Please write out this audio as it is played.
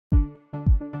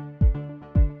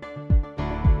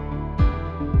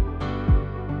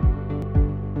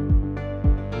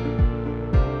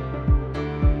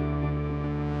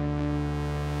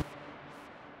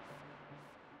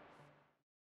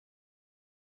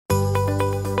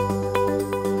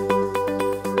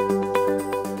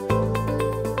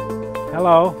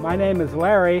Hello, my name is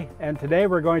Larry, and today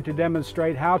we're going to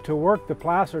demonstrate how to work the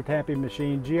Plasser tamping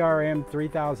machine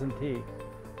GRM3000T.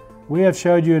 We have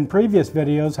showed you in previous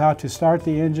videos how to start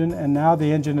the engine, and now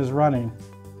the engine is running.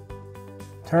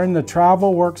 Turn the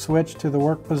travel work switch to the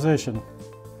work position.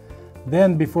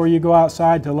 Then, before you go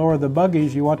outside to lower the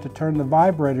buggies, you want to turn the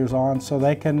vibrators on so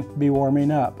they can be warming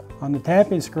up. On the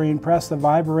tamping screen, press the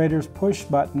vibrators push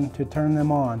button to turn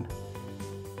them on.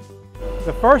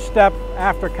 The first step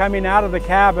after coming out of the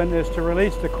cabin is to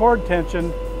release the cord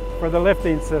tension for the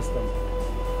lifting system.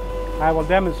 I will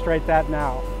demonstrate that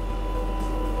now.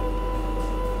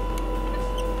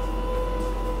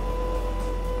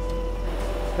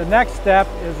 The next step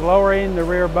is lowering the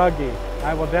rear buggy.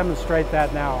 I will demonstrate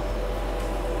that now.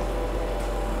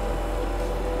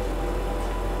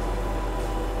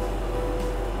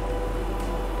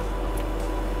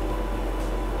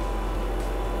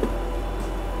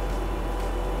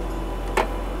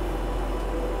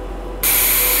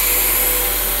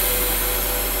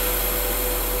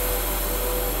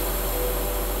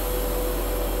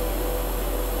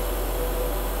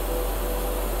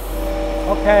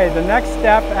 Okay, the next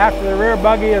step after the rear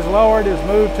buggy is lowered is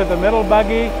move to the middle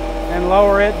buggy and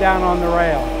lower it down on the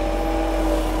rail.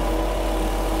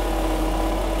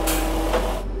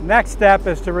 Next step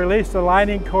is to release the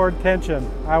lining cord tension.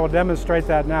 I will demonstrate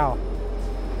that now.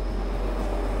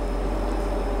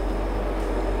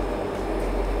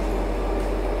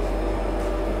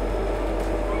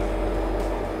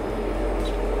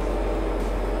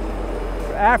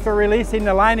 After releasing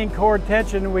the lining cord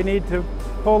tension, we need to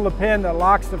pull the pin that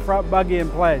locks the front buggy in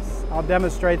place. I'll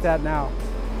demonstrate that now.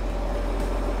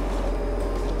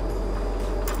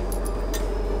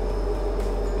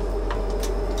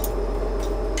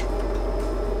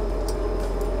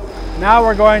 Now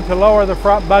we're going to lower the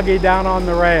front buggy down on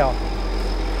the rail.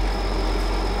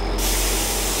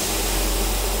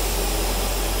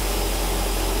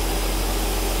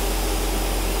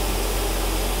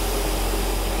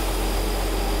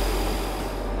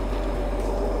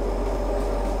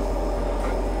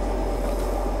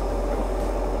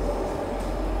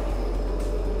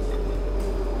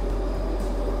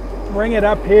 Bring it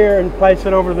up here and place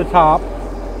it over the top.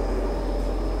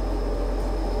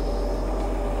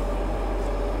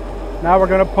 Now we're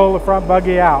going to pull the front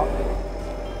buggy out.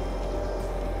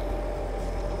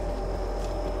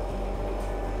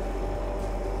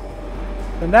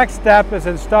 The next step is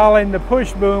installing the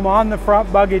push boom on the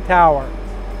front buggy tower.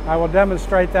 I will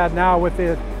demonstrate that now with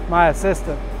my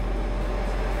assistant.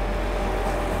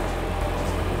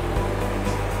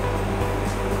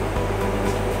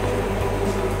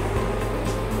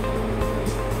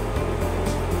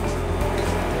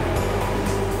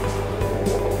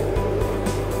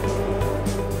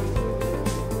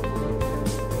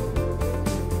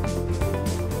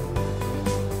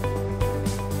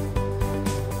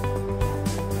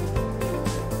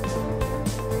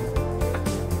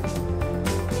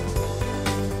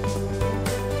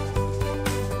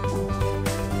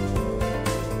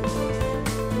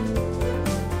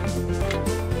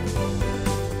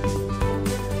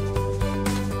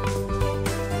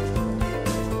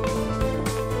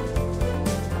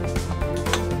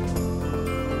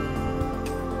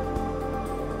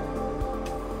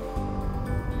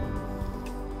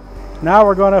 Now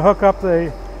we're going to hook up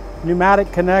the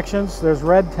pneumatic connections. There's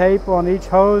red tape on each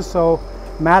hose, so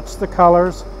match the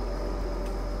colors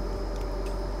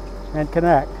and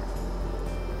connect.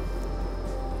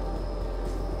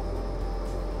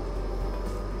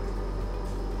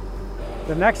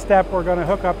 The next step, we're going to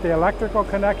hook up the electrical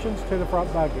connections to the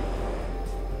front buggy.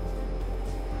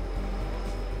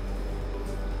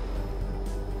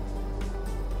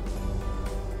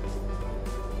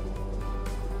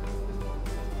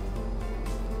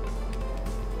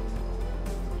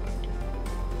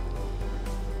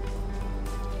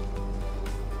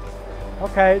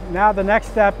 Okay, now the next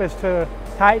step is to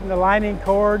tighten the lining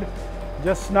cord.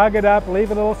 Just snug it up,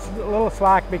 leave it a little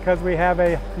slack because we have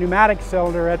a pneumatic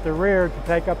cylinder at the rear to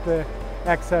take up the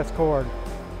excess cord.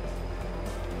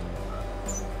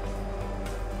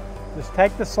 Just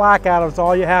take the slack out, is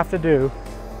all you have to do.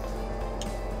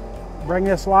 Bring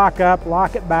this lock up,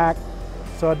 lock it back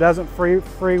so it doesn't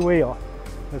freewheel.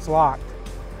 It's locked.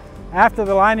 After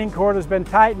the lining cord has been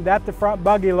tightened at the front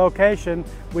buggy location,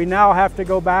 we now have to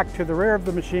go back to the rear of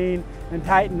the machine and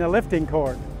tighten the lifting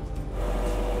cord.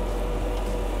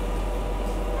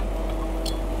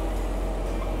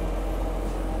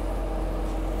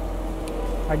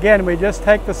 Again, we just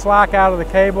take the slack out of the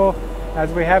cable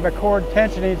as we have a cord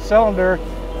tensioning cylinder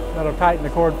that'll tighten the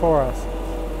cord for us.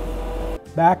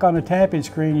 Back on the tamping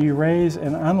screen, you raise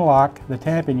and unlock the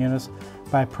tamping units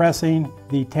by pressing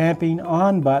the tamping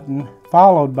on button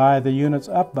followed by the unit's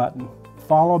up button,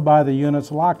 followed by the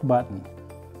unit's lock button.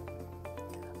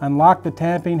 Unlock the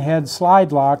tamping head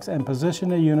slide locks and position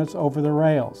the units over the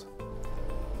rails.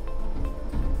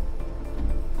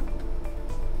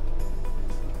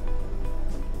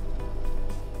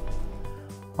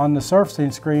 On the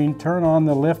surfacing screen, turn on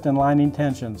the lift and lining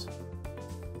tensions.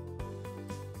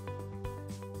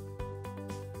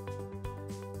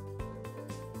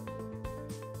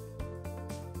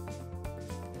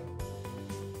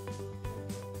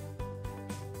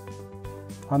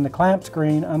 On the clamp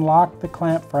screen, unlock the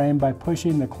clamp frame by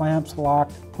pushing the clamp's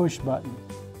locked push button.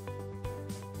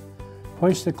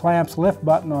 Push the clamp's lift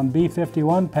button on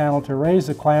B51 panel to raise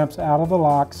the clamps out of the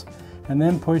locks, and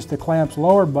then push the clamp's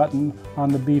lower button on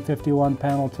the B51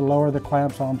 panel to lower the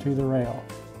clamps onto the rail.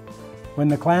 When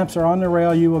the clamps are on the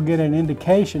rail, you will get an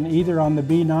indication either on the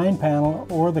B9 panel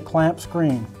or the clamp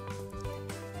screen.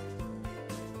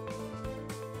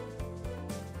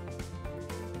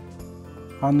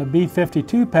 On the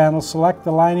B52 panel, select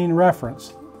the lining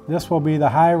reference. This will be the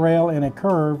high rail in a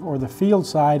curve or the field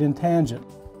side in tangent.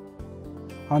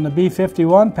 On the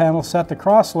B51 panel, set the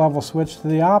cross level switch to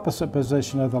the opposite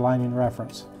position of the lining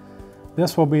reference.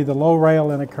 This will be the low rail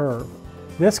in a curve.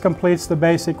 This completes the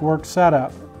basic work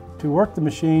setup. To work the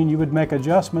machine, you would make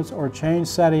adjustments or change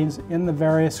settings in the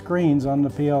various screens on the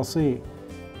PLC.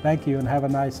 Thank you and have a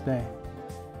nice day.